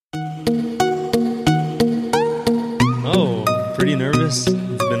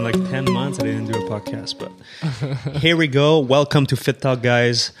podcast, but here we go. Welcome to Fit Talk,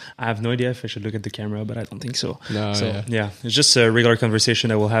 guys. I have no idea if I should look at the camera, but I don't think so. No, so yeah, it's just a regular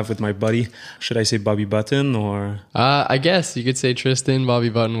conversation I will have with my buddy. Should I say Bobby Button or? I guess you could say Tristan, Bobby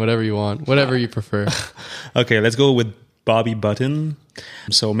Button, whatever you want, whatever you prefer. Okay, let's go with Bobby Button.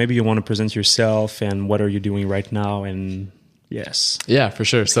 So maybe you want to present yourself and what are you doing right now? And yes. Yeah, for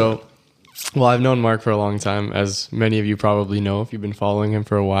sure. So, well, I've known Mark for a long time, as many of you probably know if you've been following him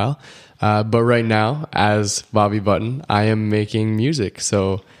for a while. But right now, as Bobby Button, I am making music.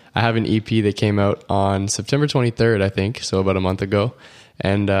 So I have an EP that came out on September 23rd, I think, so about a month ago.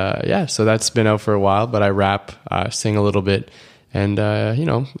 And yeah, so that's been out for a while, but I rap, sing a little bit. And, you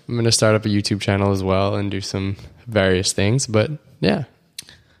know, I'm going to start up a YouTube channel as well and do some various things. But yeah.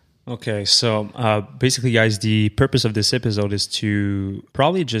 Okay, so basically, guys, the purpose of this episode is to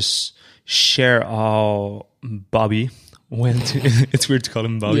probably just share how Bobby went. It's weird to call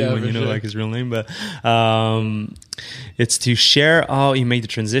him Bobby when you know like his real name, but it's to share how he made the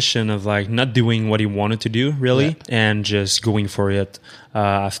transition of like not doing what he wanted to do really and just going for it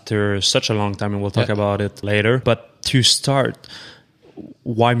after such a long time, and we'll talk about it later. But to start,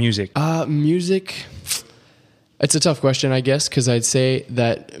 why music? Music. It's a tough question, I guess, because I'd say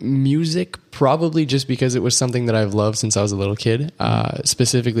that music, probably just because it was something that I've loved since I was a little kid,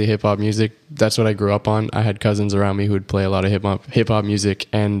 specifically hip-hop music. That's what I grew up on. I had cousins around me who would play a lot of hip-hop music,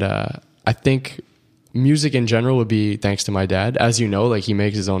 and I think music in general would be thanks to my dad. As you know, like he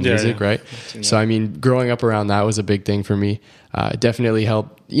makes his own music, right? So, I mean, growing up around that was a big thing for me. It definitely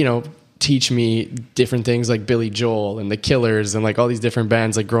helped, you know, teach me different things like Billy Joel and the Killers and like all these different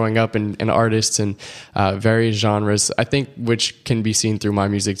bands, like growing up and artists and various genres, I think, which can be seen through my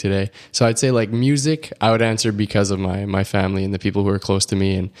music today. So I'd say like music, I would answer because of my family and the people who are close to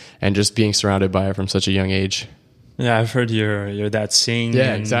me and just being surrounded by it from such a young age. Yeah, I've heard your dad sing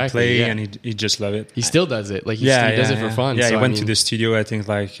and play, and he just love it. He still does it. Like he does it for fun. Yeah, so, he went to the studio, I think,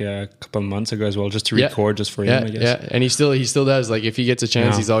 like a couple of months ago as well, just to record just for him, I guess. Yeah, and he still does. Like if he gets a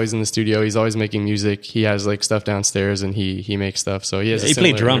chance, he's always in the studio. He's always making music. He has like stuff downstairs, and he makes stuff. So he has. He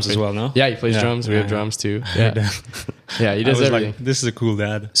played drums as well, no? Yeah, he plays drums. We have drums too. Yeah, yeah, he does everything. Like, this is a cool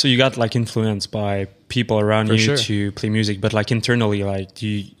dad. So you got like influenced by people around you to play music, but like internally, like do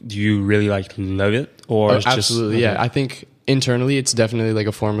you really like love it or it's absolutely? Just, yeah, I think internally it's definitely like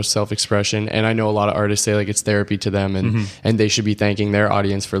a form of self-expression, and I know a lot of artists say like it's therapy to them, and they should be thanking their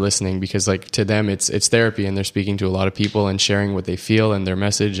audience for listening, because like to them it's therapy, and they're speaking to a lot of people and sharing what they feel and their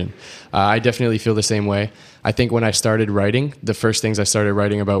message. And I definitely feel the same way. I think when I started writing, the first things I started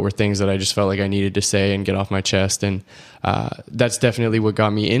writing about were things that I just felt like I needed to say and get off my chest, and that's definitely what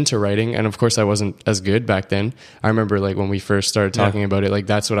got me into writing. And of course I wasn't as good back then. I remember like when we first started talking about it, like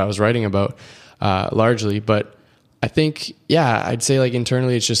that's what I was writing about largely. But I think, I'd say like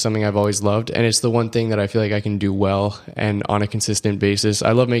internally it's just something I've always loved, and it's the one thing that I feel like I can do well and on a consistent basis.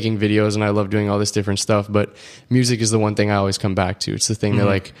 I love making videos and I love doing all this different stuff, but music is the one thing I always come back to. It's the thing that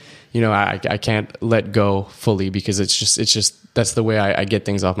like, you know, I can't let go fully, because it's just that's the way I get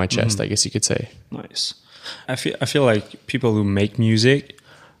things off my chest, I guess you could say. Nice. I feel like people who make music,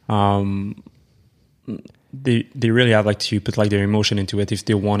 they really have like to put like their emotion into it if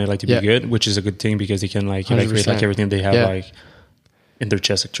they want it like to be good, which is a good thing, because they can like evacuate like everything they have like in their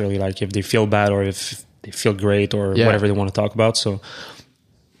chest, actually, like if they feel bad or if they feel great or whatever they want to talk about. So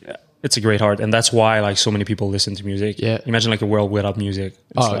it's a great art, and that's why like so many people listen to music. Imagine like a world without music.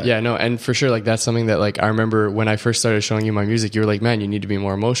 And for sure, like that's something that like I remember when I first started showing you my music, you were like, man, you need to be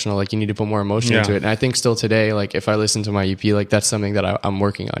more emotional, like you need to put more emotion into it. And I think still today, like if I listen to my EP, like that's something that I'm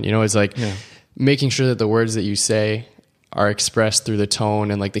working on, you know. It's like making sure that the words that you say are expressed through the tone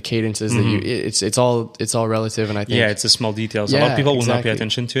and like the cadences that you it's all relative. And I think it's the small details. A lot of people will not pay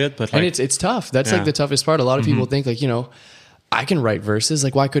attention to it, but like, and it's tough. That's like the toughest part. A lot of people think like, you know, I can write verses,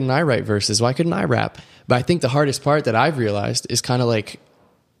 like why couldn't I write verses, why couldn't I rap? But I think the hardest part that I've realized is kind of like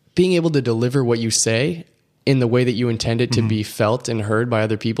being able to deliver what you say in the way that you intend it to be felt and heard by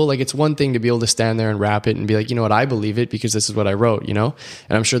other people. Like it's one thing to be able to stand there and rap it and be like, you know what, I believe it because this is what I wrote, you know?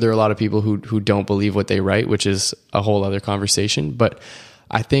 And I'm sure there are a lot of people who don't believe what they write, which is a whole other conversation. But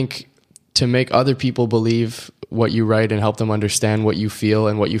I think to make other people believe what you write and help them understand what you feel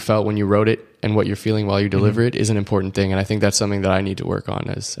and what you felt when you wrote it and what you're feeling while you deliver it is an important thing. And I think that's something that I need to work on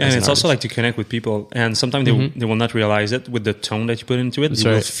as and an it's also like to connect with people. And sometimes they will not realize it with the tone that you put into it. They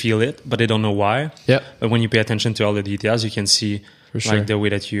will feel it, but they don't know why. Yeah. But when you pay attention to all the details, you can see like the way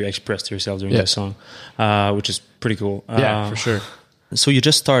that you expressed yourself during the song, which is pretty cool. Yeah, for sure. So you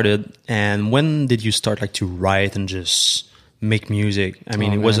just started, and when did you start like to write and just make music? I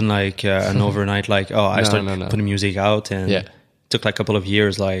mean, it wasn't like an overnight like, I started putting music out and took like a couple of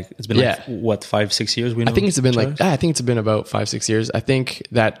years. Like it's been like what 5-6 years. I think it's been about 5-6 years. I think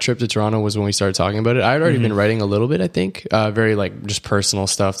that trip to Toronto was when we started talking about it. I'd already been writing a little bit. I think very like just personal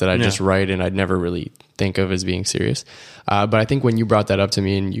stuff that I just write and I'd never really think of as being serious. But I think when you brought that up to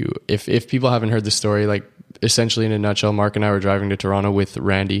me, and if people haven't heard the story, like essentially in a nutshell, Mark and I were driving to Toronto with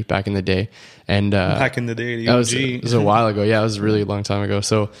Randy back in the day, and back in the day, it was a while ago. Yeah, it was a really long time ago.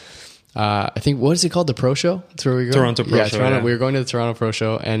 So. I think, what is it called? The Pro Show? That's where we go. Toronto Pro Show. Toronto. Yeah. We were going to the Toronto Pro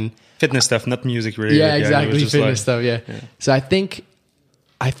Show and fitness stuff, not music really. Yeah, exactly. Fitness stuff. Yeah. So I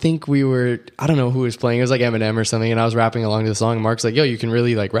think we were, I don't know who was playing. It was like Eminem or something. And I was rapping along to the song. And Mark's like, yo, you can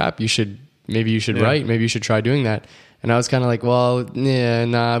really like rap. Maybe you should write. Maybe you should try doing that. And I was kind of like, well, yeah,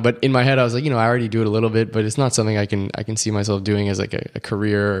 nah. But in my head, I was like, I already do it a little bit, but it's not something I can see myself doing as like a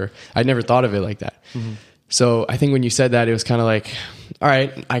career. Or I'd never thought of it like that. Mm-hmm. So I think when you said that, it was kind of like, all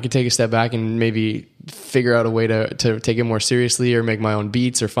right, I could take a step back and maybe figure out a way to take it more seriously, or make my own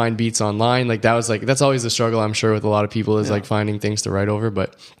beats, or find beats online. Like that's always the struggle, I'm sure, with a lot of people, is like finding things to write over.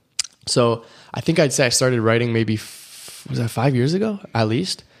 But so I think I'd say I started writing maybe, was that 5 years ago at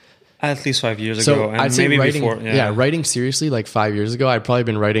least? At least 5 years so ago. And I'd say maybe writing, before. Yeah, writing seriously like 5 years ago. I'd probably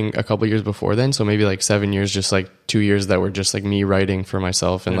been writing a couple years before then. So maybe like 7 years, just like 2 years that were just like me writing for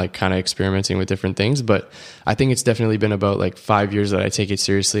myself and like kind of experimenting with different things. But I think it's definitely been about like 5 years that I take it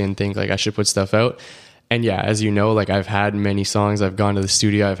seriously and think like I should put stuff out. And yeah, as you know, like I've had many songs, I've gone to the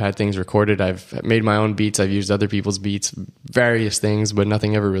studio, I've had things recorded, I've made my own beats, I've used other people's beats, various things, but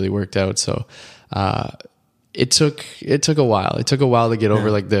nothing ever really worked out. So, it took a while. It took a while to get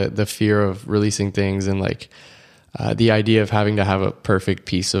over like the fear of releasing things, and like the idea of having to have a perfect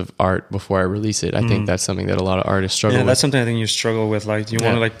piece of art before I release it. I think that's something that a lot of artists struggle with. Yeah, that's something I think you struggle with. Like, you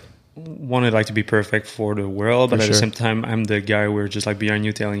want it like to be perfect for the world, but at the same time, I'm the guy where just like behind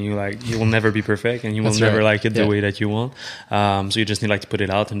you telling you like you will never be perfect and you will never like it the way that you want. So you just need like to put it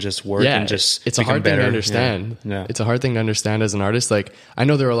out and just work and just it's a hard thing to understand. Yeah. It's a hard thing to understand as an artist. Like I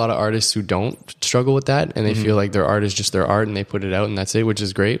know there are a lot of artists who don't struggle with that, and they feel like their art is just their art and they put it out and that's it, which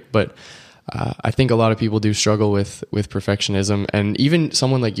is great. But I think a lot of people do struggle with perfectionism, and even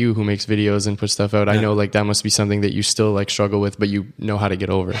someone like you who makes videos and puts stuff out, I know like that must be something that you still like struggle with, but you know how to get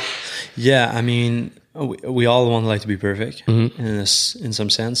over. Yeah, I mean, we all want like to be perfect in some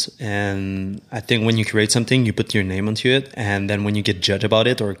sense, and I think when you create something, you put your name onto it, and then when you get judged about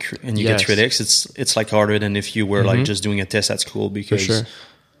it and you get critics, it's like harder than if you were like just doing a test at school, because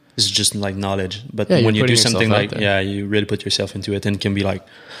it's just like knowledge. But when you do something like you really put yourself into it, and it can be like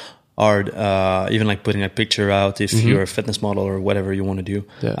hard, even like putting a picture out if you're a fitness model or whatever you want to do,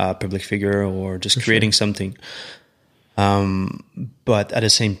 public figure, or just creating something. But at the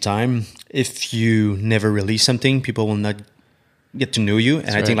same time, if you never release something, people will not get to know you.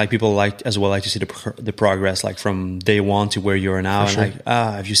 And I think like people like to see the progress, like from day one to where you are now. Like,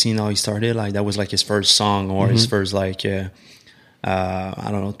 have you seen how he started? Like that was like his first song or his first like, I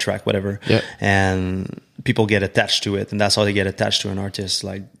don't know, track, whatever. And people get attached to it, and that's how they get attached to an artist,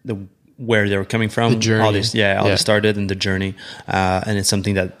 like where they're coming from, the journey. how they started, and the journey. And it's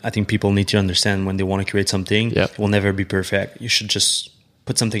something that I think people need to understand when they want to create something. It will never be perfect. You should just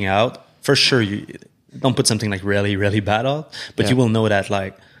put something out. For sure, you don't put something like really, really bad out, but you will know that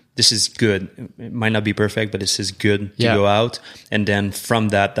like this is good. It might not be perfect, but this is good to go out. And then from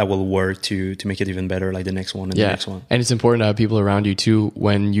that will work to make it even better, like the next one and the next one. And it's important to have people around you too,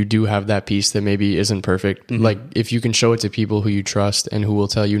 when you do have that piece that maybe isn't perfect. Like if you can show it to people who you trust and who will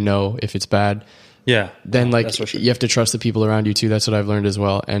tell you no if it's bad. Then like you have to trust the people around you too. That's what I've learned as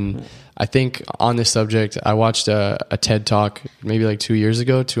well. And I think on this subject, I watched a TED talk maybe like 2.5 years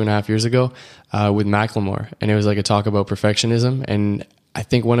ago, with Macklemore. And it was like a talk about perfectionism. And I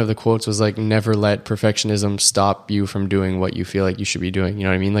think one of the quotes was like, never let perfectionism stop you from doing what you feel like you should be doing. You know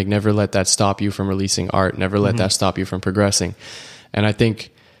what I mean? Like never let that stop you from releasing art. Never let that stop you from progressing. And I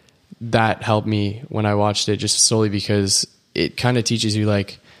think that helped me when I watched it, just solely because it kind of teaches you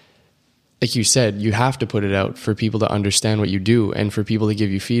like you said, you have to put it out for people to understand what you do and for people to give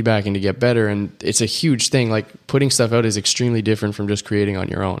you feedback and to get better. And it's a huge thing. Like putting stuff out is extremely different from just creating on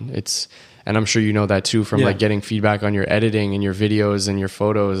your own. And I'm sure you know that too, from like getting feedback on your editing and your videos and your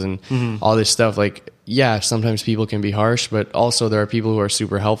photos and all this stuff. Like, sometimes people can be harsh, but also there are people who are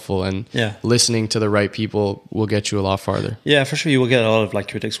super helpful, and listening to the right people will get you a lot farther. Yeah, for sure. You will get a lot of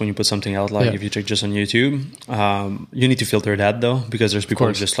like critics when you put something out. Like if you check just on YouTube, you need to filter that though, because there's people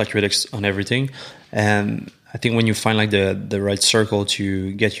who just like critics on everything. And I think when you find like the right circle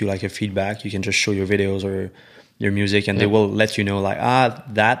to get you like a feedback, you can just show your videos or your music, and they will let you know like,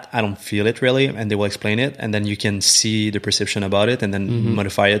 that I don't feel it really, and they will explain it, and then you can see the perception about it, and then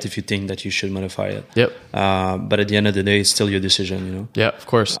modify it if you think that you should modify it. Yep. But at the end of the day, it's still your decision, you know. Yeah, of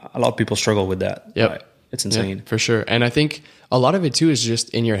course. A lot of people struggle with that. Yep. Right? It's insane. Yeah, for sure. And I think a lot of it too is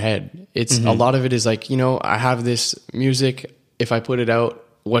just in your head. It's a lot of it is like, you know, I have this music, if I put it out,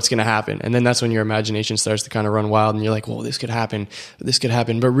 what's going to happen? And then that's when your imagination starts to kind of run wild, and you're like, well, this could happen.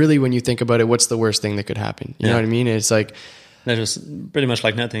 But really, when you think about it, what's the worst thing that could happen? You know what I mean? It's like, that's just pretty much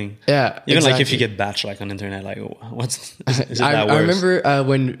like nothing. Yeah. Even like if you get batched like on the internet, like is it that worse? I remember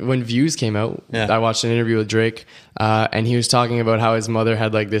when Views came out, I watched an interview with Drake, and he was talking about how his mother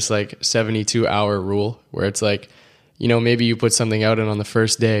had like this like 72-hour rule where it's like, you know, maybe you put something out and on the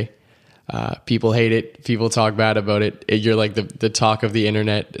first day, people hate it. People talk bad about it. You're like the talk of the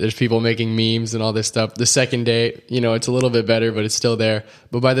internet. There's people making memes and all this stuff. The second day, you know, it's a little bit better, but it's still there.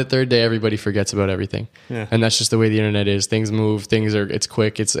 But by the third day, everybody forgets about everything. Yeah. And that's just the way the internet is. Things move. It's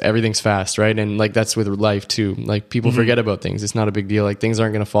quick. Everything's fast, right? And like that's with life too. Like people forget about things. It's not a big deal. Like things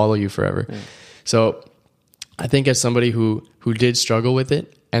aren't going to follow you forever. Yeah. So I think as somebody who did struggle with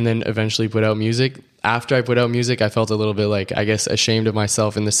it and then eventually put out music, after I put out music, I felt a little bit like, I guess, ashamed of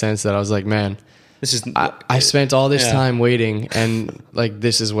myself in the sense that I was like, man, I spent all this time waiting, and like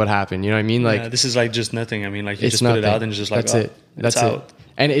this is what happened. You know what I mean? Like this is like just nothing. I mean, like you just put it out and it's just like, that's it.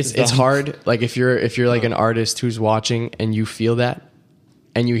 And it's hard. Like if you're like an artist who's watching and you feel that,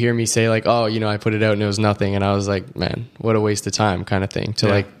 and you hear me say like, oh, you know, I put it out and it was nothing, and I was like, man, what a waste of time, kind of thing to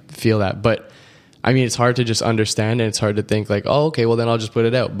like feel that, but. I mean, it's hard to just understand, and it's hard to think like, oh, okay, well then I'll just put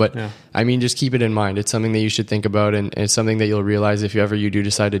it out. But I mean, just keep it in mind. It's something that you should think about, and it's something that you'll realize if you do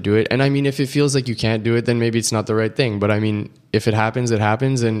decide to do it. And I mean, if it feels like you can't do it, then maybe it's not the right thing. But I mean, if it happens, it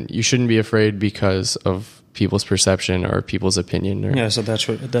happens, and you shouldn't be afraid because of people's perception or people's opinion. So that's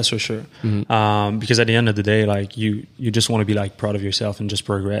for sure. Because at the end of the day, like you just want to be like proud of yourself and just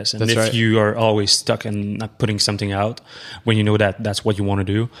progress. And if you are always stuck and not putting something out when you know that that's what you want to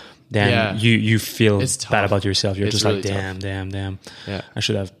do, then you feel bad about yourself. You're just really like, damn. Yeah. I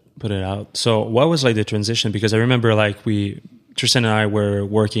should have put it out. So what was like the transition? Because I remember like Tristan and I were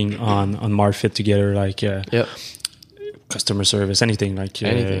working on Marfit together, like customer service, anything like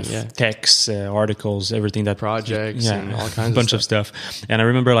texts, articles, everything that projects, and all kinds bunch of stuff. And I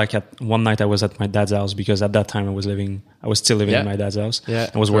remember like at one night I was at my dad's house, because at that time I was still living in my dad's house.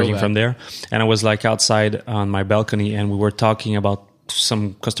 I was working from there, and I was like outside on my balcony, and we were talking about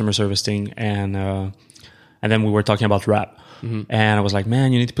some customer service thing, and then we were talking about rap. And I was like,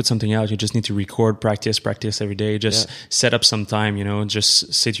 man, you need to put something out. You just need to record, practice every day. Just set up some time, you know,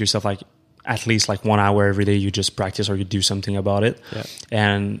 just say to yourself like, at least like 1 hour every day, you just practice or you do something about it.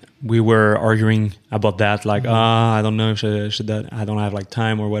 And we were arguing about that, like, I don't know, should that, I don't have like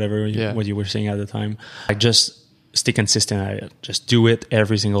time or whatever, what you were saying at the time. Like just stay consistent. Just do it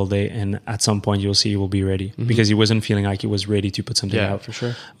every single day, and at some point you'll see you will be ready, because he wasn't feeling like he was ready to put something out. For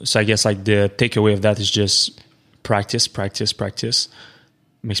sure. So I guess like the takeaway of that is just practice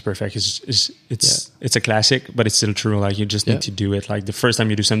makes perfect. It's a classic, but it's still true. Like you just need to do it. Like the first time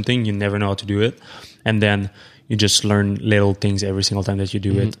you do something, you never know how to do it, and then you just learn little things every single time that you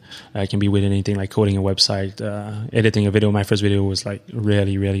do it. It can be with anything, like coding a website, editing a video. My first video was like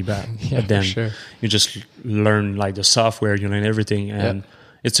really, really bad. But then you just learn like the software, you learn everything, and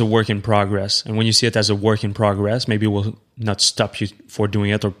it's a work in progress. And when you see it as a work in progress, maybe it will not stop you for doing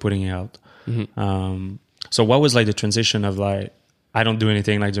it or putting it out. So what was like the transition of like, I don't do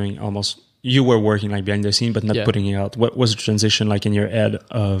anything, like doing almost, you were working like behind the scene, but not putting it out. What was the transition like in your head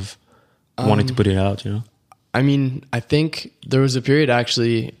of wanting to put it out, you know? I mean, I think there was a period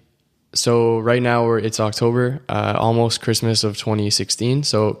actually. So right now it's October, almost Christmas of 2016.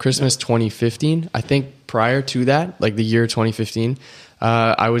 So Christmas 2015, I think prior to that, like the year 2015,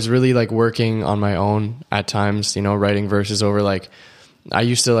 I was really like working on my own at times, you know, writing verses over like, I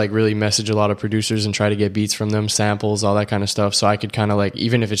used to like really message a lot of producers and try to get beats from them, samples, all that kind of stuff. So I could kind of like,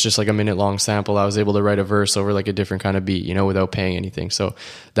 even if it's just like a minute long sample, I was able to write a verse over like a different kind of beat, you know, without paying anything. So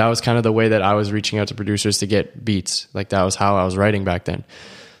that was kind of the way that I was reaching out to producers to get beats. Like that was how I was writing back then.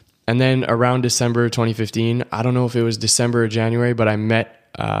 And then around December 2015, I don't know if it was December or January, but I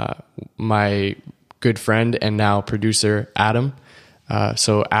met my good friend and now producer, Adam.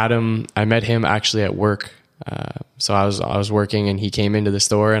 So Adam, I met him actually at work. So I was working, and he came into the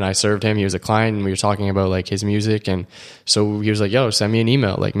store, and I served him. He was a client, and we were talking about like his music. And so he was like, yo, send me an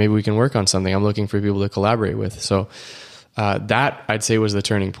email. Like maybe we can work on something. I'm looking for people to collaborate with. So, that I'd say was the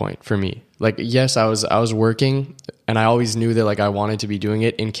turning point for me. Like, yes, I was working, and I always knew that like I wanted to be doing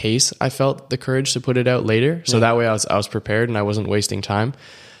it in case I felt the courage to put it out later. So that way I was prepared and I wasn't wasting time.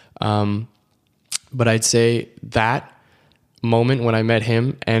 But I'd say that moment when I met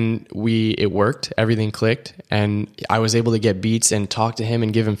him and it worked, everything clicked, and I was able to get beats and talk to him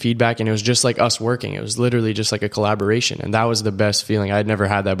and give him feedback, and it was just like us working. It was literally just like a collaboration, and that was the best feeling. I'd never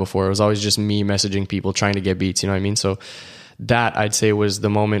had that before. It was always just me messaging people trying to get beats, you know what I mean? So that, I'd say, was the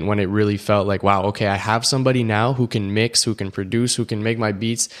moment when it really felt like, wow, okay, I have somebody now who can mix, who can produce, who can make my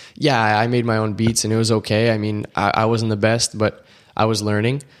beats. Yeah, I made my own beats and it was okay. I mean, I wasn't the best, but I was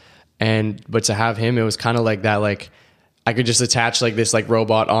learning. But to have him, it was kind of like that, like I could just attach like this like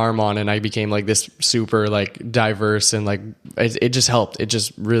robot arm on, and I became like this super like diverse, and like it just helped. It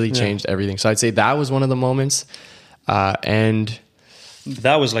just really changed everything. So I'd say that was one of the moments. And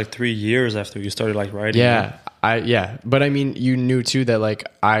that was like 3 years after you started like writing. Yeah. But I mean, you knew too that like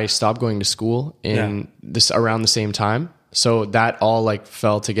I stopped going to school in this around the same time. So that all like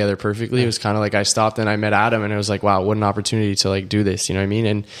fell together perfectly. It was kind of like I stopped and I met Adam, and it was like, wow, what an opportunity to like do this. You know what I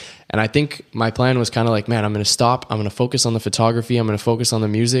mean? And I think my plan was kind of like, man, I'm going to stop. I'm going to focus on the photography. I'm going to focus on the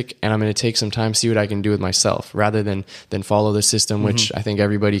music, and I'm going to take some time, see what I can do with myself, rather than follow the system, which I think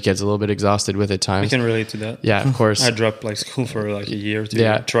everybody gets a little bit exhausted with at times. I can relate to that. Yeah, of course. I dropped like school for like a year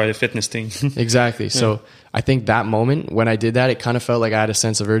to try the fitness thing. Exactly. So I think that moment when I did that, it kind of felt like I had a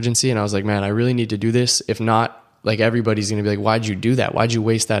sense of urgency, and I was like, man, I really need to do this. If not, like everybody's going to be like, why'd you do that? Why'd you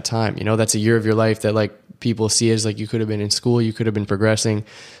waste that time? You know, that's a year of your life that like people see as like you could have been in school, you could have been progressing.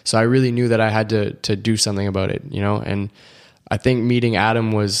 So I really knew that I had to do something about it, you know? And I think meeting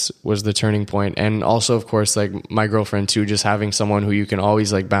Adam was the turning point. And also, of course, like my girlfriend too, just having someone who you can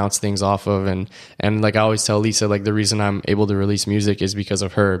always like bounce things off of. And like I always tell Lisa, like the reason I'm able to release music is because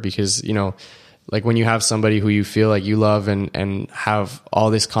of her, because, you know, like when you have somebody who you feel like you love and have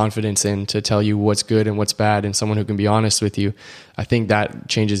all this confidence in to tell you what's good and what's bad, and someone who can be honest with you, I think that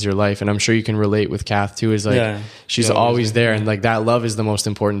changes your life. And I'm sure you can relate with Kath too, is like, she's always there. And like that love is the most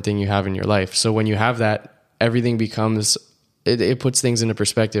important thing you have in your life. So when you have that, everything becomes, it puts things into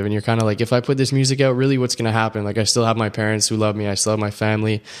perspective, and you're kind of like, if I put this music out, really what's going to happen? Like I still have my parents who love me. I still have my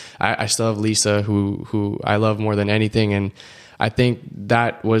family. I still have Lisa who I love more than anything. And I think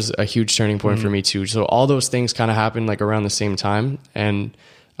that was a huge turning point for me too. So all those things kind of happened like around the same time. And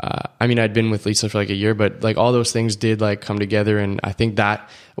I mean, I'd been with Lisa for like a year, but like all those things did like come together. And I think that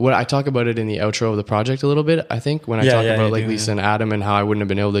what I talk about it in the outro of the project a little bit, I think when I talk about like Lisa and Adam and how I wouldn't have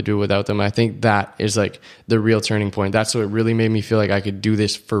been able to do it without them, I think that is like the real turning point. That's what really made me feel like I could do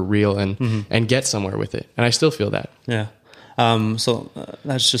this for real and get somewhere with it. And I still feel that. Yeah. So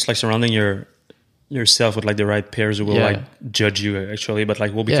that's just like surrounding yourself with like the right peers who will like judge you actually, but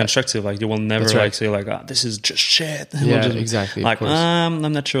like will be constructive. Like they will never like say like, oh, this is just shit. Yeah, just, exactly. Like I'm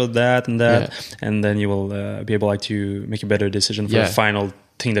not sure of that and that, and then you will be able like to make a better decision for the final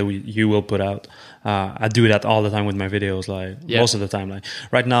thing that you will put out. I do that all the time with my videos, like most of the time. Like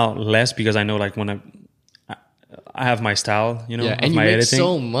right now less, because I know like when I have my style, you know, and you my make editing.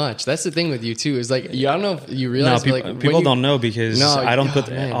 So much. That's the thing with you too. Is like, I don't know if you realize. No, like, people don't know because I don't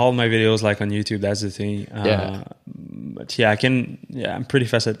put all my videos like on YouTube. That's the thing. But I'm pretty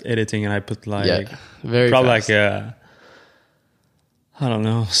fast at editing, and I put like very probably fast. like I don't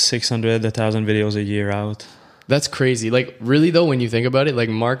know, 600, 1,000 videos a year out. That's crazy. Like really though, when you think about it, like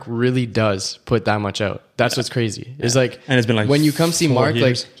Mark really does put that much out. That's what's crazy. It's like, and it's been like when you come see Mark,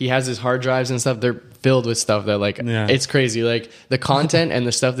 years. like he has his hard drives and stuff. They're filled with stuff that like it's crazy. Like the content and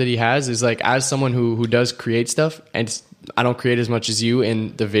the stuff that he has is like, as someone who does create stuff, and I don't create as much as you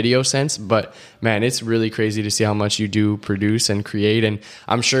in the video sense, but man, it's really crazy to see how much you do produce and create. And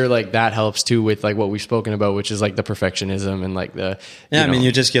I'm sure like that helps too with like what we've spoken about, which is like the perfectionism and like the I mean,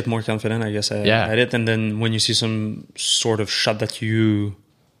 you just get more confident, I guess, at it. And then when you see some sort of shot that you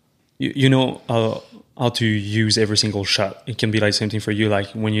know how to use every single shot, it can be like the same thing for you. Like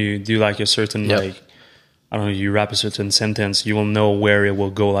when you do like a certain like, I don't know, you rap a certain sentence, you will know where it will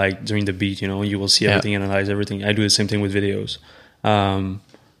go like during the beat, you know, you will see everything, analyze everything. I do the same thing with videos. But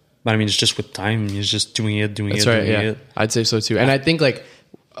I mean, it's just with time, it's just doing it. I'd say so too. And I think like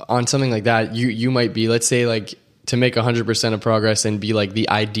on something like that, you might be, let's say like to make 100% of progress and be like the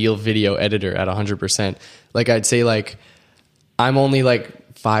ideal video editor at 100%. Like I'd say like, I'm only like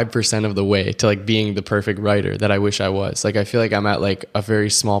 5% of the way to like being the perfect writer that I wish I was. Like I feel like I'm at like a very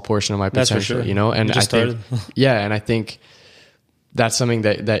small portion of my potential, that's for sure. You know? And I think and I think that's something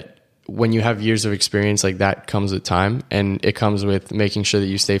that when you have years of experience, like that comes with time, and it comes with making sure that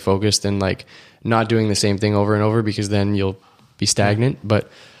you stay focused and like not doing the same thing over and over, because then you'll be stagnant. But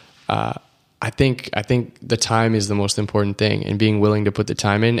I think the time is the most important thing, and being willing to put the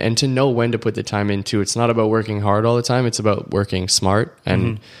time in and to know when to put the time in too. It's not about working hard all the time. It's about working smart.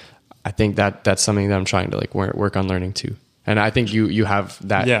 And I think that's something that I'm trying to like work on learning too. And I think you have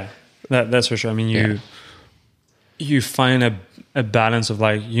that That's for sure. I mean, you find a balance of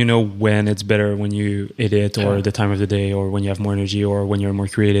like, you know, when it's better when you edit or the time of the day or when you have more energy or when you're more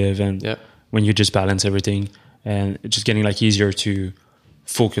creative and when you just balance everything, and it's just getting like easier to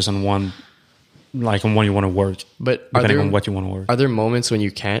focus on one, like on when you want to work, but depending on what you want to work. Are there moments when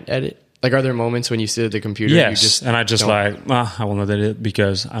you can't edit? Like, are there moments when you sit at the computer? Yes, and I just like, I will not edit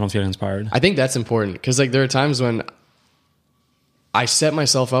because I don't feel inspired. I think that's important because like there are times when I set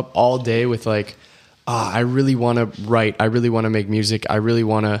myself up all day with like, I really want to write. I really want to make music. I really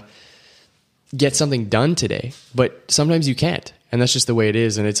want to get something done today. But sometimes you can't. And that's just the way it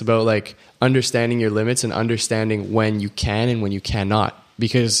is. And it's about like understanding your limits and understanding when you can and when you cannot.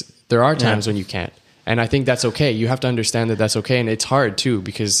 Because there are times when you can't. And I think that's okay. You have to understand that that's okay. And it's hard too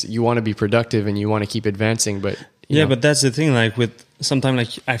because you want to be productive and you want to keep advancing. But you know. But that's the thing. Like with sometimes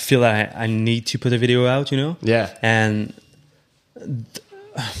like I feel like I need to put a video out, you know? Yeah. And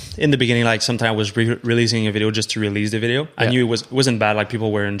in the beginning, like sometimes I was releasing a video just to release the video. I knew it wasn't bad. Like people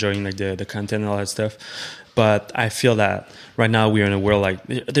were enjoying like the content and all that stuff. But I feel that right now we're in a world like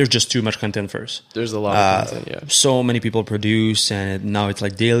there's just too much content first. There's a lot of content, yeah. So many people produce and now it's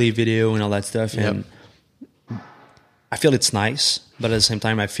like daily video and all that stuff. And I feel it's nice, but at the same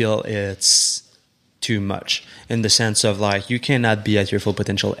time I feel it's too much in the sense of like you cannot be at your full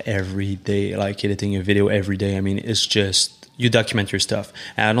potential every day, like editing a video every day. I mean, it's just... You document your stuff.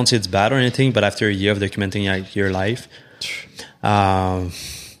 And I don't say it's bad or anything, but after a year of documenting like your life,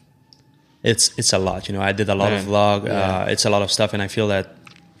 it's a lot. You know, I did a lot of vlog. It's a lot of stuff. And I feel that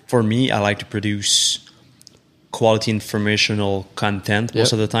for me, I like to produce quality informational content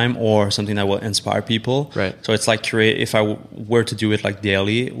most of the time or something that will inspire people. Right. So it's like if I were to do it like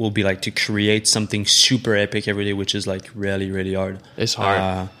daily, it will be like to create something super epic every day, which is like really, really hard. It's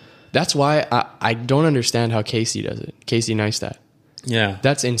hard. That's why I don't understand how Casey does it. Casey Neistat. Yeah.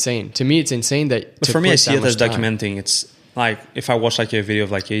 That's insane. To me, it's insane that... But for me, I see it as documenting. It's like, if I watch like a video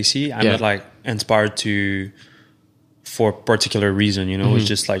of like Casey, I'm not like inspired for a particular reason, you know? It's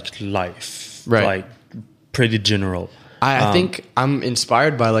just like life. Right. Like pretty general. I think I'm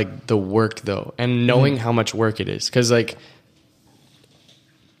inspired by like the work though, and knowing how much work it is. Cause like...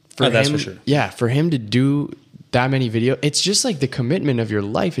 that's for sure. Yeah, for him to do... that many videos, it's just like the commitment of your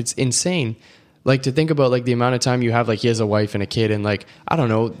life. It's insane. Like to think about like the amount of time you have, like he has a wife and a kid and like, I don't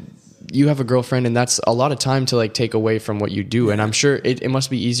know, you have a girlfriend and that's a lot of time to like take away from what you do. And I'm sure it must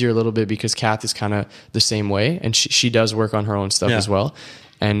be easier a little bit because Kath is kind of the same way and she does work on her own stuff as well.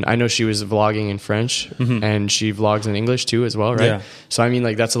 And I know she was vlogging in French and she vlogs in English too as well, right? Yeah. So I mean,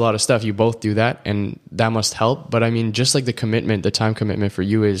 like that's a lot of stuff. You both do that and that must help. But I mean, just like the commitment, the time commitment for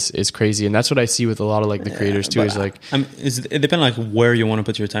you is crazy. And that's what I see with a lot of like the creators too, is like... it depends like where you want to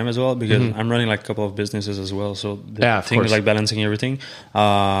put your time as well, because I'm running like a couple of businesses as well. So the thing is like balancing everything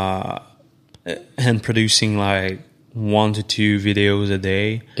and producing like 1 to 2 videos a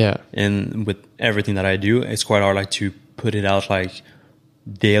day. Yeah. And with everything that I do, it's quite hard like to put it out like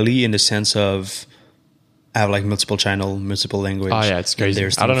daily in the sense of I have like multiple channel, multiple language. Oh yeah, it's crazy.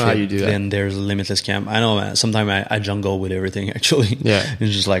 I don't know how you do that. Then there's Limitless Camp. I know, man. Sometimes I jungle with everything actually. Yeah.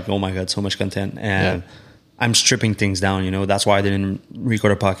 It's just like, oh my God, so much content. And I'm stripping things down, you know. That's why I didn't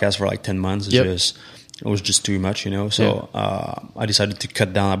record a podcast for like 10 months. It was just too much, you know. So I decided to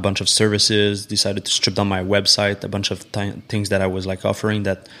cut down a bunch of services, decided to strip down my website, a bunch of things that I was like offering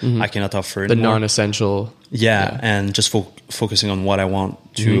that I cannot offer anymore. The non-essential. Yeah, and just focusing on what I want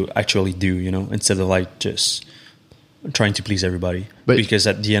to actually do, you know, instead of like just trying to please everybody. But because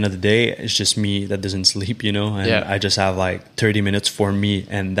at the end of the day, it's just me that doesn't sleep, you know, and I just have like 30 minutes for me.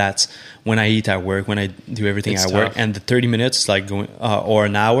 And that's when I eat at work, when I do everything at work. And the 30 minutes like going, or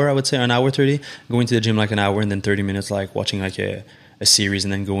an hour, I would say an hour 30, going to the gym like an hour and then 30 minutes like watching like a series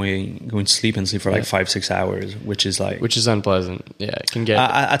and then going to sleep and sleep for like 5-6 hours, which is unpleasant. Yeah, it can get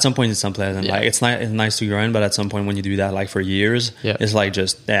at some point it's unpleasant. Like it's nice to grind, but at some point when you do that like for years, it's like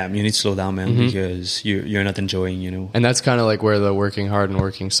just damn, you need to slow down, man, because you're not enjoying, you know. And that's kind of like where the working hard and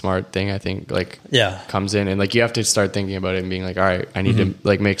working smart thing, I think, like comes in, and like you have to start thinking about it and being like, all right, I need to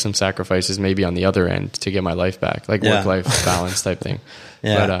like make some sacrifices maybe on the other end to get my life back, like work-life balance type thing.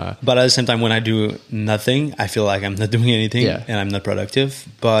 Yeah, but at the same time, when I do nothing, I feel like I'm not doing anything and I'm not productive.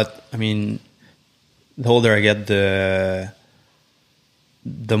 But I mean, the older I get, the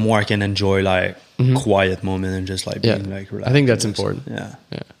more I can enjoy like quiet moment and just like being like relaxed. I think that's important. Yeah.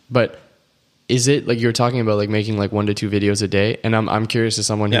 But is it like you're talking about like making like 1 to 2 videos a day? And I'm curious as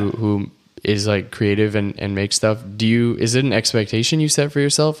someone who is like creative and makes stuff. Is it an expectation you set for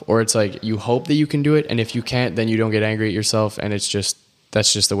yourself, or it's like you hope that you can do it, and if you can't, then you don't get angry at yourself, and it's just.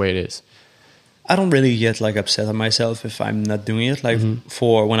 That's just the way it is. I don't really get like upset at myself if I'm not doing it. Like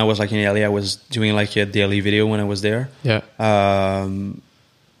for when I was like in LA, I was doing like a daily video when I was there. Yeah.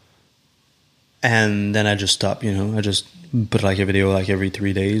 And then I just stopped, you know. I just put like a video like every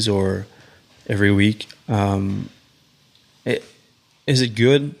 3 days or every week. Is it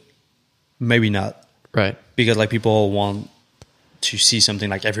good? Maybe not. Right. Because like people want to see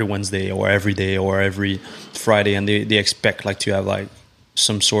something like every Wednesday or every day or every Friday, and they expect like to have like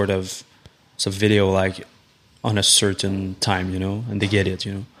some sort of video like on a certain time, you know, and they get it,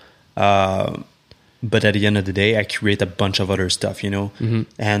 you know. But at the end of the day, I create a bunch of other stuff, you know,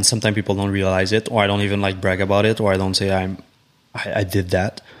 and sometimes people don't realize it, or I don't even like brag about it, or I don't say I did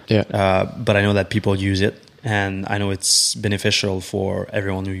that. Yeah. But I know that people use it, and I know it's beneficial for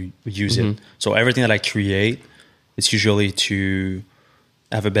everyone who use it. So everything that I create, it's usually to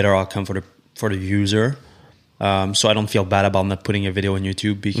have a better outcome for the user. So I don't feel bad about not putting a video on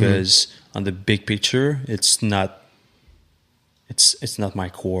YouTube, because on the big picture, it's not my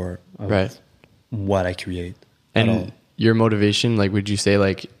core of what I create. And your motivation, like, would you say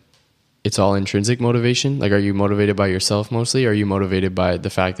like it's all intrinsic motivation? Like, are you motivated by yourself mostly, or are you motivated by the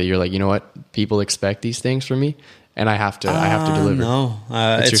fact that you're like, you know what, people expect these things from me, and I have to deliver? No,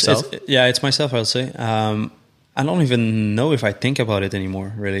 it's yourself. It's myself. I'll say. I don't even know if I think about it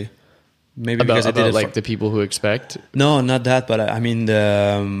anymore, really. Maybe because I did it like the people who expect. No, not that, but I mean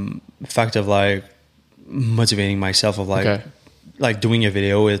the fact of like motivating myself of like like doing a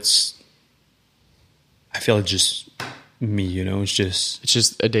video. I feel it's just me, you know. It's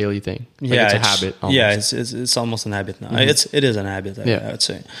just a daily thing. Like yeah, it's a habit. Almost. Yeah, it's almost an habit now. It is an habit. I would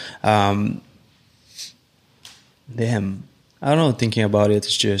say. Damn, I don't know. Thinking about it,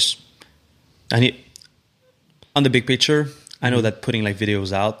 it's just on the big picture. I know that putting like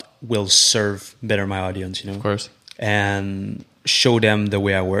videos out will serve better my audience, you know, of course, and show them the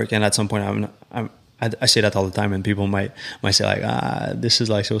way I work. And at some point, I say that all the time, and people might say like, this is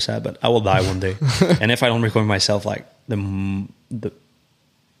like so sad, but I will die one day. And if I don't record myself like the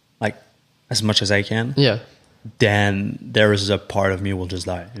like as much as I can, then there is a part of me will just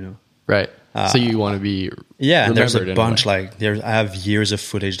die, you know. Right. So you want to be and there's a bunch like I have years of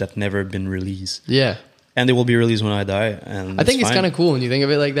footage that never been released. Yeah. And they will be released when I die. And I think it's kind of cool when you think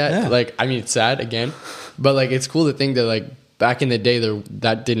of it like that. Yeah. Like, I mean, it's sad again, but like, it's cool to think that like back in the day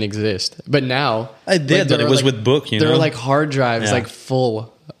that didn't exist. But now I did, like, but it was like, with book, you know, there are like hard drives like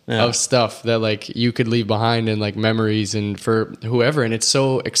full of stuff that like you could leave behind, and like memories, and for whoever. And it's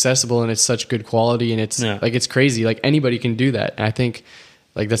so accessible, and it's such good quality, and it's like, it's crazy. Like anybody can do that. And I think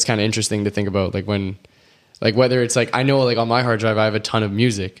like that's kind of interesting to think about, like when, like whether it's like, I know like on my hard drive, I have a ton of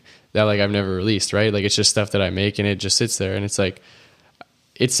music that like I've never released, right? Like it's just stuff that I make, and it just sits there, and it's like,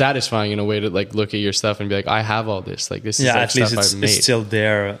 it's satisfying in a way to like look at your stuff and be like, I have all this, like this is like at stuff least I've made. It's still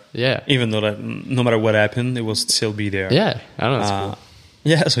there. Yeah. Even though that no matter what happened, it will still be there. Yeah. I don't know. That's cool.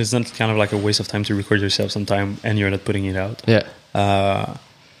 Yeah. So it's not kind of like a waste of time to record yourself sometime and you're not putting it out. Yeah.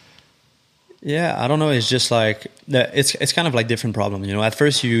 Yeah, I don't know. It's just like it's kind of like different problem. You know, at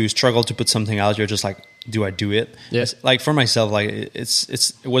first you struggle to put something out. You're just like, do I do it? Yes. Like for myself, like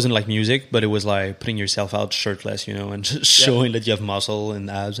it wasn't like music, but it was like putting yourself out shirtless, you know, and just showing that you have muscle and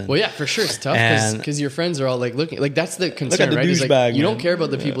abs. And, well, yeah, for sure, it's tough because your friends are all like looking. Like that's the concern, right? It's like, you don't care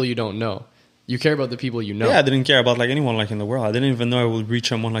about the people you don't know. You care about the people you know. Yeah, I didn't care about like anyone like in the world. I didn't even know I would reach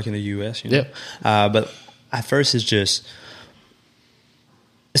someone like in the US. You know? Yeah. But at first, it's just.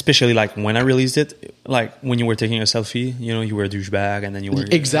 Especially like when I released it, like when you were taking a selfie, you know, you were a douchebag, and then you were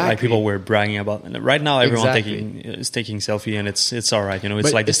like people were bragging about. And right now, everyone is taking selfie, and it's all right, you know.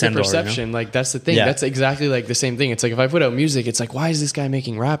 It's like it's the perception, you know? Like that's the thing. Yeah. That's exactly like the same thing. It's like if I put out music, it's like, why is this guy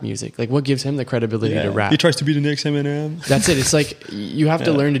making rap music? Like, what gives him the credibility to rap? He tries to be the next Eminem. That's it. It's like you have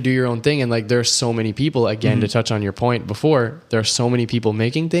to learn to do your own thing, and like there's so many people. Again, to touch on your point before, there are so many people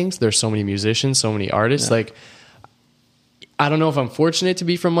making things. There's so many musicians, so many artists. Like. I don't know if I'm fortunate to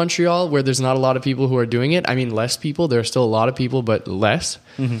be from Montreal, where there's not a lot of people who are doing it. I mean, less people. There are still a lot of people, but less.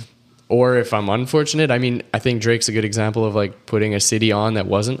 Or if I'm unfortunate, I mean, I think Drake's a good example of like putting a city on that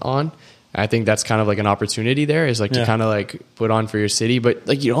wasn't on. I think that's kind of like an opportunity there, is like to kind of like put on for your city, but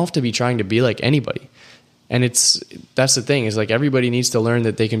like you don't have to be trying to be like anybody. And that's the thing, is like everybody needs to learn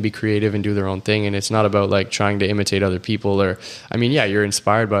that they can be creative and do their own thing. And it's not about like trying to imitate other people, or, I mean, yeah, you're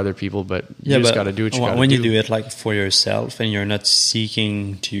inspired by other people, but you just got to do what you got to do. When you do it like for yourself, and you're not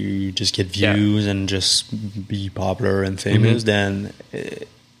seeking to just get views and just be popular and famous, then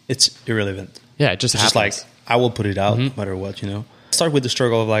it's irrelevant. Yeah, it just happens. Just like, I will put it out no matter what, you know. Start with the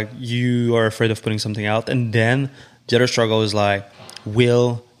struggle of like, you are afraid of putting something out, and then The other struggle is like,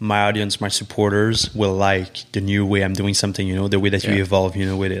 will my audience, my supporters will like the new way I'm doing something, you know, the way that you evolve, you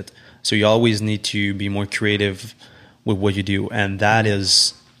know, with it. So you always need to be more creative with what you do. And that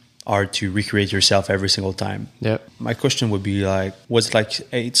is hard to recreate yourself every single time. Yep. My question would be like, was it like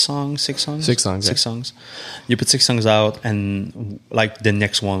 8 songs, 6 songs? 6 songs. 6 songs. You put 6 songs out, and like the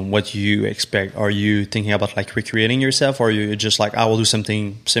next one, what do you expect? Are you thinking about like recreating yourself, or are you just like, I will do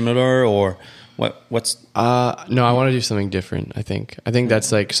something similar, or what's no, I want to do something different. I think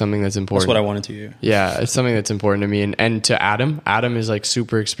that's like something that's important. That's what I wanted to hear. Yeah, it's something that's important to me, and to Adam is like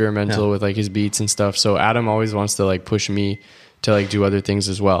super experimental with like his beats and stuff. So Adam always wants to like push me to like do other things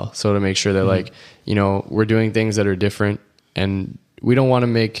as well. So to make sure that like, you know, we're doing things that are different, and we don't want to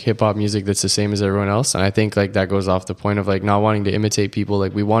make hip hop music that's the same as everyone else. And I think like that goes off the point of like not wanting to imitate people.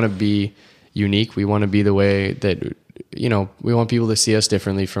 Like we want to be unique. We want to be the way that, you know, we want people to see us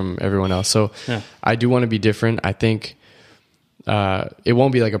differently from everyone else. So I do want to be different. I think it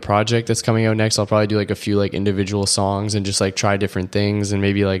won't be like a project that's coming out next. I'll probably do like a few like individual songs and just like try different things and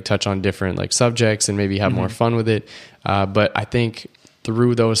maybe like touch on different like subjects and maybe have more fun with it. But I think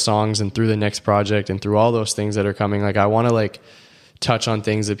through those songs and through the next project and through all those things that are coming, like I want to like touch on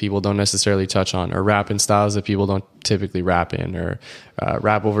things that people don't necessarily touch on, or rap in styles that people don't typically rap in, or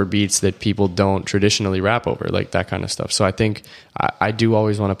rap over beats that people don't traditionally rap over, like that kind of stuff. So I think I do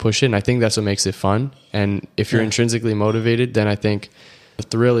always want to push it, and I think that's what makes it fun. And if you're intrinsically motivated, then I think the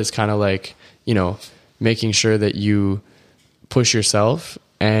thrill is kind of like, you know, making sure that you push yourself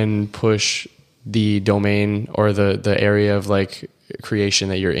and push the domain or the area of like creation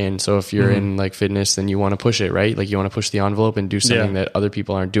that you're in. So if you're in like fitness, then you want to push it, right? Like you want to push the envelope and do something that other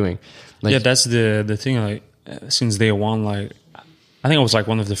people aren't doing. Like, that's the thing. Like since day one, like I think I was like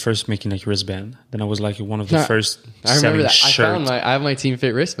one of the first making like wristband. Then I was like one of the first. I remember that. Shirt. I have my Team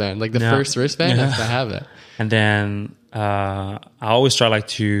Fit wristband, like the first wristband. I have that. And then I always try like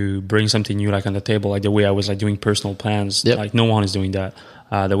to bring something new like on the table, like the way I was like doing personal plans. Like no one is doing that.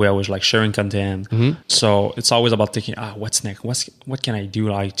 The way I was like sharing content. So it's always about thinking, what's next? What can I do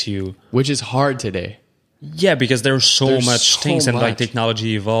like to... Which is hard today. Yeah, because there's so much things and like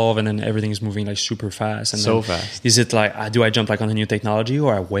technology evolve, and then everything is moving like super fast. And so fast. Is it like, do I jump like on a new technology,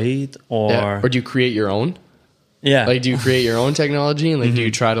 or I wait, or... Or do you create your own? Yeah. Like do you create your own technology, and like do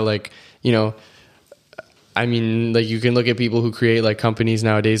you try to like, you know... I mean, like you can look at people who create like companies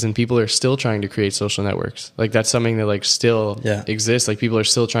nowadays, and people are still trying to create social networks. Like that's something that like still exists. Like people are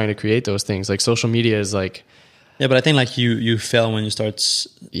still trying to create those things. Like social media is like... Yeah, but I think like you fail when you start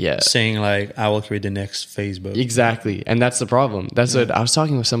saying like, I will create the next Facebook. Exactly. And that's the problem. That's what I was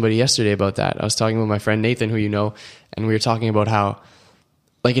talking with somebody yesterday about that. I was talking with my friend Nathan, who you know, and we were talking about how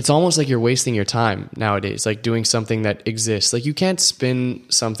like it's almost like you're wasting your time nowadays, like doing something that exists. Like you can't spin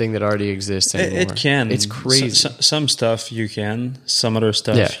something that already exists anymore. It can. It's crazy. Some stuff you can. Some other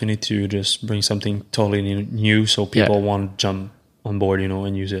stuff you need to just bring something totally new so people want to jump on board, you know,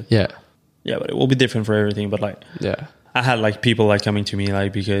 and use it. Yeah. Yeah, but it will be different for everything. But like, I had like people like coming to me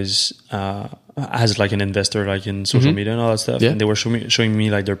like because as like an investor like in social media and all that stuff, and they were showing me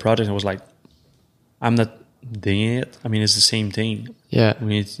like their project. And I was like, I'm not doing it. I mean, it's the same thing. Yeah, I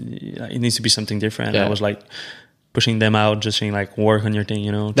mean, it needs to be something different. I was like pushing them out, just saying like, work on your thing,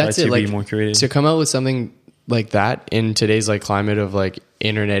 you know. That's try to like, be more creative. To come out with something like that in today's like climate of like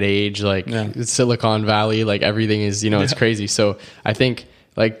internet age, like Silicon Valley, like everything is, you know, it's crazy. So I think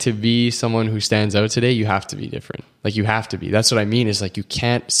like to be someone who stands out today, you have to be different. Like you have to be. That's what I mean is like you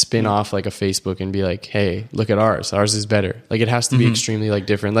can't spin off like a Facebook and be like, hey, look at ours. Ours is better. Like it has to be extremely like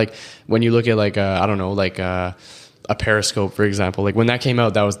different. Like when you look at like I don't know, like a Periscope, for example, like when that came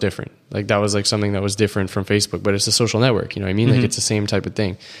out, that was different. Like that was like something that was different from Facebook, but it's a social network. You know what I mean? Like it's the same type of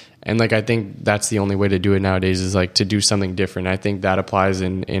thing. And like I think that's the only way to do it nowadays is like to do something different. I think that applies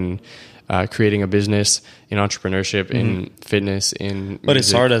in creating a business, in entrepreneurship, in fitness, in but music.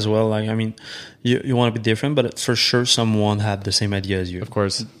 It's hard as well. Like I mean, you want to be different, but for sure someone had the same idea as you. Of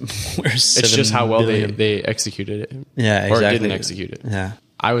course. It's just how well they executed it. Yeah, exactly. Or didn't execute it. Yeah.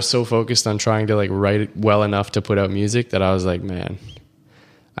 I was so focused on trying to like write it well enough to put out music that I was like, man,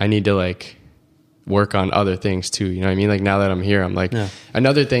 I need to like work on other things too. You know what I mean? Like now that I'm here, I'm like,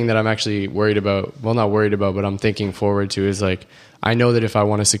 another thing that I'm actually worried about, well, not worried about, but I'm thinking forward to is like, I know that if I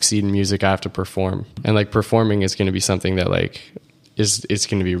want to succeed in music, I have to perform, and like performing is going to be something that like it's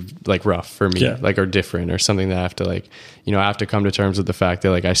going to be like rough for me, like, or different, or something that I have to like, you know, I have to come to terms with the fact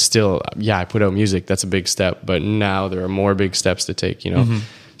that like I still, I put out music. That's a big step, but now there are more big steps to take, you know?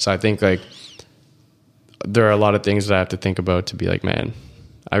 So I think like there are a lot of things that I have to think about to be like, man,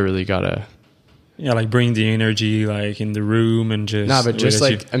 I really gotta Yeah, like bring the energy like in the room and just but just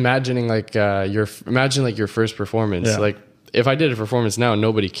like imagining like your first performance. Yeah. Like if I did a performance now,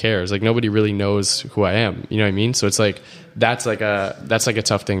 nobody cares. Like nobody really knows who I am. You know what I mean? So it's like that's like a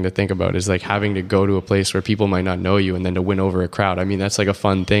tough thing to think about, is like having to go to a place where people might not know you and then to win over a crowd. I mean, that's like a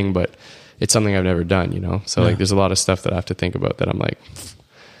fun thing, but it's something I've never done, you know? So like there's a lot of stuff that I have to think about that I'm like,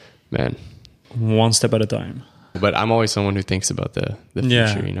 man, one step at a time. But I'm always someone who thinks about the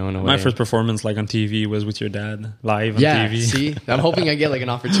future, you know. In a way. My first performance, like on TV, was with your dad live on TV. See, I'm hoping I get like an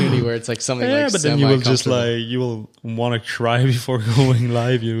opportunity where it's like something like. But then you will just like you will want to cry before going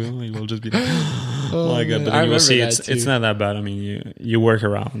live. You will just be like, oh my god! But then you will see it's not that bad. I mean, you work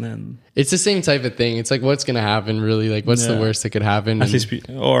around and it's the same type of thing. It's like what's gonna happen really? Like what's the worst that could happen? At least,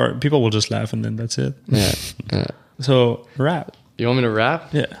 or people will just laugh and then that's it. Yeah. So rap. You want me to rap?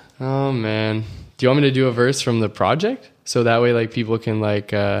 Yeah. Oh man. Do you want me to do a verse from the project so that way like people can like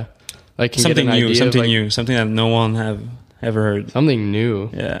can something get an new, idea something of, like, new, something that no one have ever heard. Something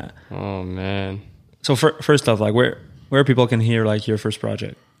new. Yeah. Oh man. So first off, like where people can hear like your first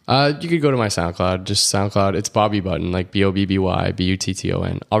project. You could go to my SoundCloud, just SoundCloud. It's Bobby Button, like BOBBY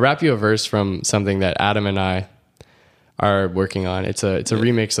Button. I'll rap you a verse from something that Adam and I are working on. It's a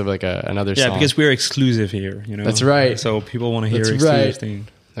remix of like another song. Yeah, because we're exclusive here, you know. That's right. So people want to hear exclusive thing.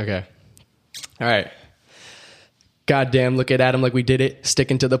 Okay. All right. Goddamn, look at Adam like we did it.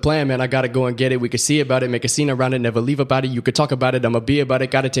 Sticking to the plan, man. I gotta go and get it. We could see about it, make a scene around it, never leave about it. You could talk about it, I'ma be about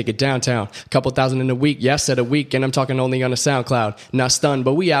it. Gotta take it downtown. Couple thousand in a week, yeah, I said a week, and I'm talking only on a SoundCloud. Not stunned,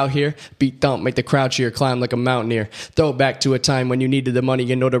 but we out here. Beat thump, make the crowd cheer, climb like a mountaineer. Throw back to a time when you needed the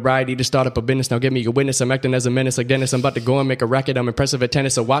money and notoriety to start up a business. Now give me a witness. I'm acting as a menace like Dennis. I'm about to go and make a racket. I'm impressive at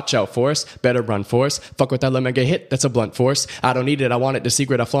tennis, so watch out for us. Better run for us. Fuck with that, let me get hit. That's a blunt force. I don't need it, I want it. The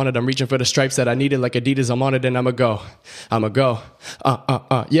secret, I flaunt it. I'm reaching for the stripes that I needed like Adidas. I'm on it, and I'ma go. Yeah,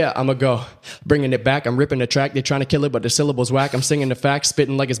 I'ma go. Bringing it back, I'm ripping the track. They're trying to kill it, but the syllables whack. I'm singing the facts,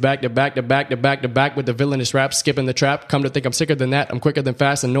 spitting like it's back to back to back to back to back with the villainous rap, skipping the trap. Come to think I'm sicker than that. I'm quicker than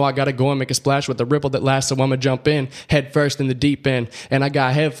fast, and know I gotta go and make a splash with the ripple that lasts. So I'ma jump in, head first in the deep end. And I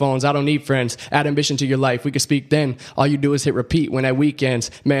got headphones, I don't need friends. Add ambition to your life, we could speak then. All you do is hit repeat when at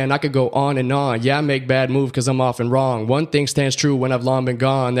weekends. Man, I could go on and on. Yeah, I make bad moves cause I'm often wrong. One thing stands true when I've long been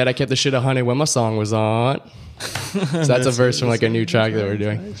gone, that I kept the shit 100 when my song was on. So that's a verse from like a new track that we're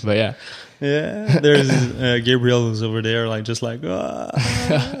doing. Nice. But yeah. There's Gabriel who's over there like just like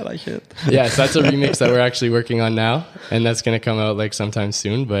I like it. Yeah, so that's a remix that we're actually working on now, and that's gonna come out like sometime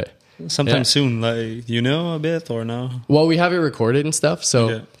soon. But sometime soon, like you know a bit or no? Well, we have it recorded and stuff,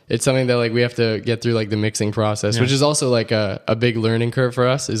 so it's something that like we have to get through like the mixing process, which is also like a big learning curve for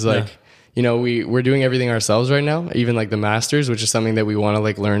us. Is like you know we're doing everything ourselves right now, even like the masters, which is something that we want to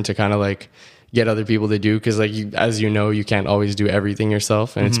like learn to kind of like get other people to do, because like as you know, you can't always do everything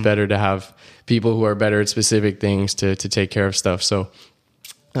yourself, and it's better to have people who are better at specific things to take care of stuff. So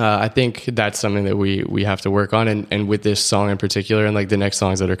I think that's something that we have to work on, and with this song in particular, and like the next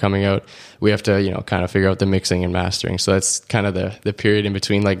songs that are coming out, we have to, you know, kind of figure out the mixing and mastering. So that's kind of the period in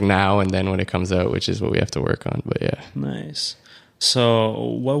between like now and then when it comes out, which is what we have to work on. But yeah. Nice. So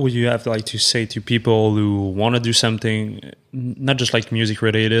what would you have like to say to people who want to do something, not just like music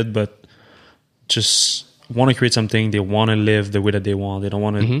related, but just want to create something, they want to live the way that they want, they don't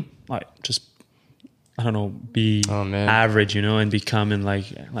want to like just, I don't know, be average, you know, and becoming like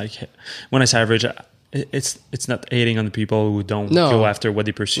when I say average, it's not hating on the people who don't go after what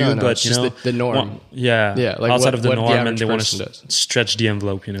they pursue, but it's you know the norm. Like outside of the norm, and they want to stretch the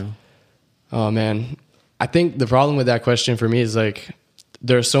envelope, you know. Oh man, I think the problem with that question for me is like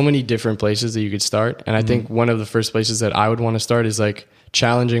there are so many different places that you could start, and I think one of the first places that I would want to start is like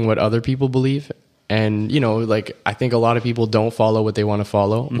challenging what other people believe. And, you know, like, I think a lot of people don't follow what they want to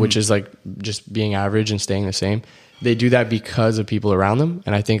follow, which is like just being average and staying the same. They do that because of people around them.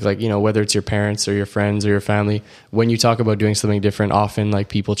 And I think, like, you know, whether it's your parents or your friends or your family, when you talk about doing something different, often like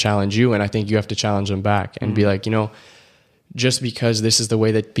people challenge you. And I think you have to challenge them back and be like, you know, just because this is the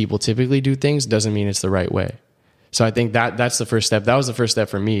way that people typically do things doesn't mean it's the right way. So I think that's the first step. That was the first step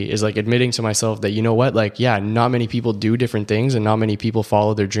for me, is like admitting to myself that, you know what, like, yeah, not many people do different things and not many people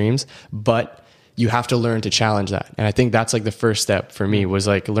follow their dreams, but you have to learn to challenge that. And I think that's like the first step for me, was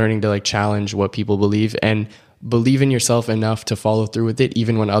like learning to like challenge what people believe and believe in yourself enough to follow through with it,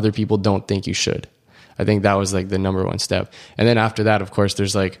 even when other people don't think you should. I think that was like the number one step. And then after that, of course,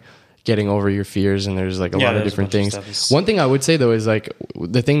 there's like getting over your fears, and there's like a lot of different things. One thing I would say though is like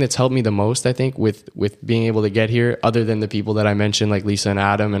the thing that's helped me the most, I think, with being able to get here, other than the people that I mentioned, like Lisa and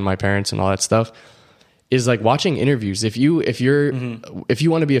Adam and my parents and all that stuff, is like watching interviews. If you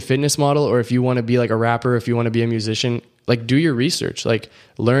want to be a fitness model, or if you want to be like a rapper, if you want to be a musician, like do your research, like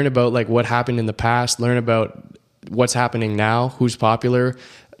learn about like what happened in the past, learn about what's happening now, who's popular,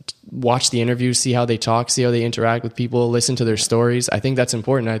 watch the interviews, see how they talk, see how they interact with people, listen to their stories. I think that's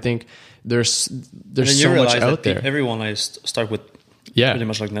important. I think there's so much out there. Everyone is start with pretty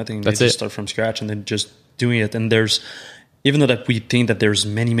much like nothing. They just start from scratch and then just doing it. And there's, even though that we think that there's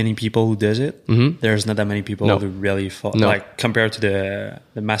many people who does it, there's not that many people who really fall. Like compared to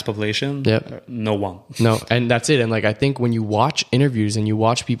the mass population, no one. No, and that's it. And like I think when you watch interviews and you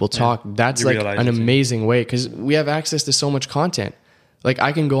watch people talk, that's like an amazing way, because we have access to so much content. Like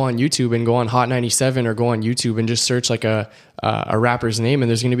I can go on YouTube and go on Hot 97 or go on YouTube and just search like a rapper's name, and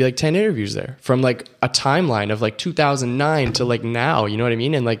there's going to be like 10 interviews there from like a timeline of like 2009 to like now, you know what I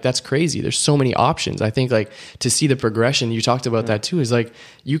mean? And like, that's crazy. There's so many options. I think like to see the progression, you talked about that too, is like,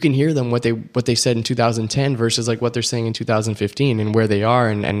 you can hear them, what they said in 2010 versus like what they're saying in 2015 and where they are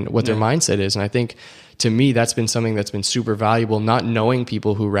and what their mindset is. And I think, to me, that's been something that's been super valuable, not knowing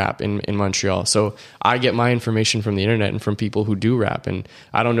people who rap in Montreal. So I get my information from the internet and from people who do rap, and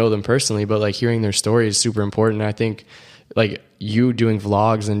I don't know them personally, but like hearing their story is super important. And I think like you doing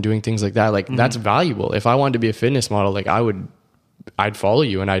vlogs and doing things like that, like that's valuable. If I wanted to be a fitness model, like I'd follow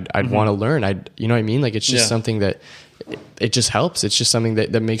you and I'd want to learn. You know what I mean? Like it's just something that it just helps. It's just something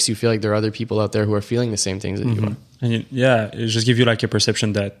that makes you feel like there are other people out there who are feeling the same things that you are. And it just gives you like a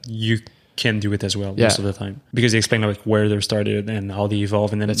perception that you can do it as well most of the time, because they explain like where they started and how they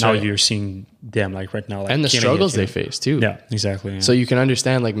evolve, and then now you're seeing them like right now, like, and the struggles they face too. Yeah, exactly. So you can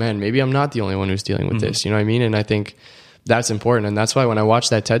understand like, man, maybe I'm not the only one who's dealing with this. You know what I mean? And I think that's important, and that's why when I watched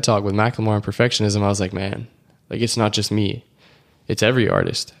that TED Talk with Macklemore on perfectionism, I was like, man, like it's not just me. It's every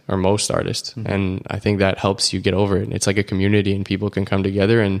artist or most artists. And I think that helps you get over it. It's like a community and people can come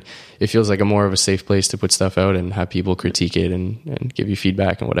together, and it feels like a more of a safe place to put stuff out and have people critique it and give you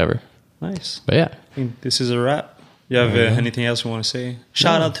feedback and whatever. Nice. But yeah, I think this is a wrap. You have anything else you want to say?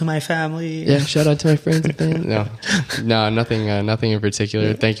 Shout out to my family. Yeah, shout out to my friends and family. No, nothing in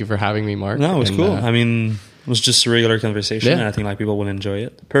particular. Thank you for having me, Mark. No, it was cool. I mean, it was just a regular conversation, and I think like people will enjoy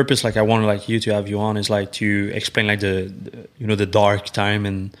it. The purpose, like I wanted like you to have you on, is like to explain like the the dark time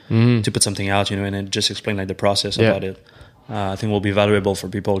and to put something out, and then just explain like the process about it. I think will be valuable for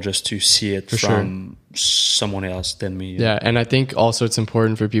people just to see it from someone else than me. Yeah, and I think also it's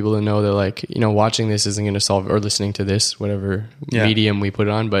important for people to know that like, watching this isn't going to solve, or listening to this, whatever medium we put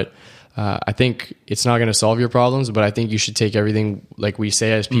it on, but I think it's not going to solve your problems, but I think you should take everything like we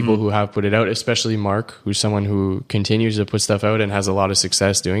say as people who have put it out, especially Mark, who's someone who continues to put stuff out and has a lot of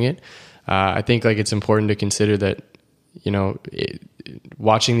success doing it. I think like it's important to consider that,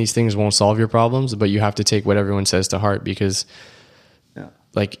 watching these things won't solve your problems, but you have to take what everyone says to heart, because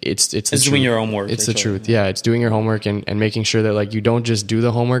like it's doing your homework. It's the truth. Yeah, it's doing your homework and making sure that like you don't just do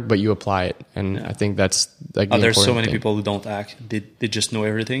the homework, but you apply it. And I think that's like there's so many people who don't act. They just know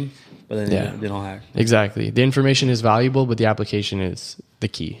everything, but then they don't act. Exactly. The information is valuable, but the application is the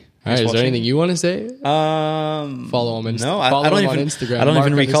key. All right, is there anything you want to say? Follow him. I don't even on Instagram. I don't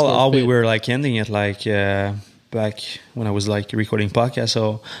even recall how we were like ending it. Like back when I was like recording podcasts.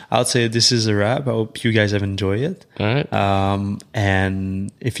 So I would say this is a wrap. I hope you guys have enjoyed it. All right.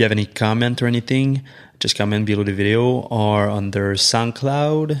 And if you have any comment or anything, just comment below the video or under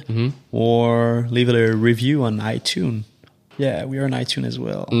SoundCloud or leave a review on iTunes. Yeah, we are on iTunes as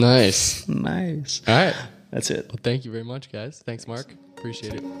well. Nice. Nice. All right. That's it. Well, thank you very much, guys. Thanks, Mark.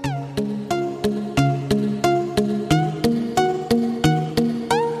 Appreciate it.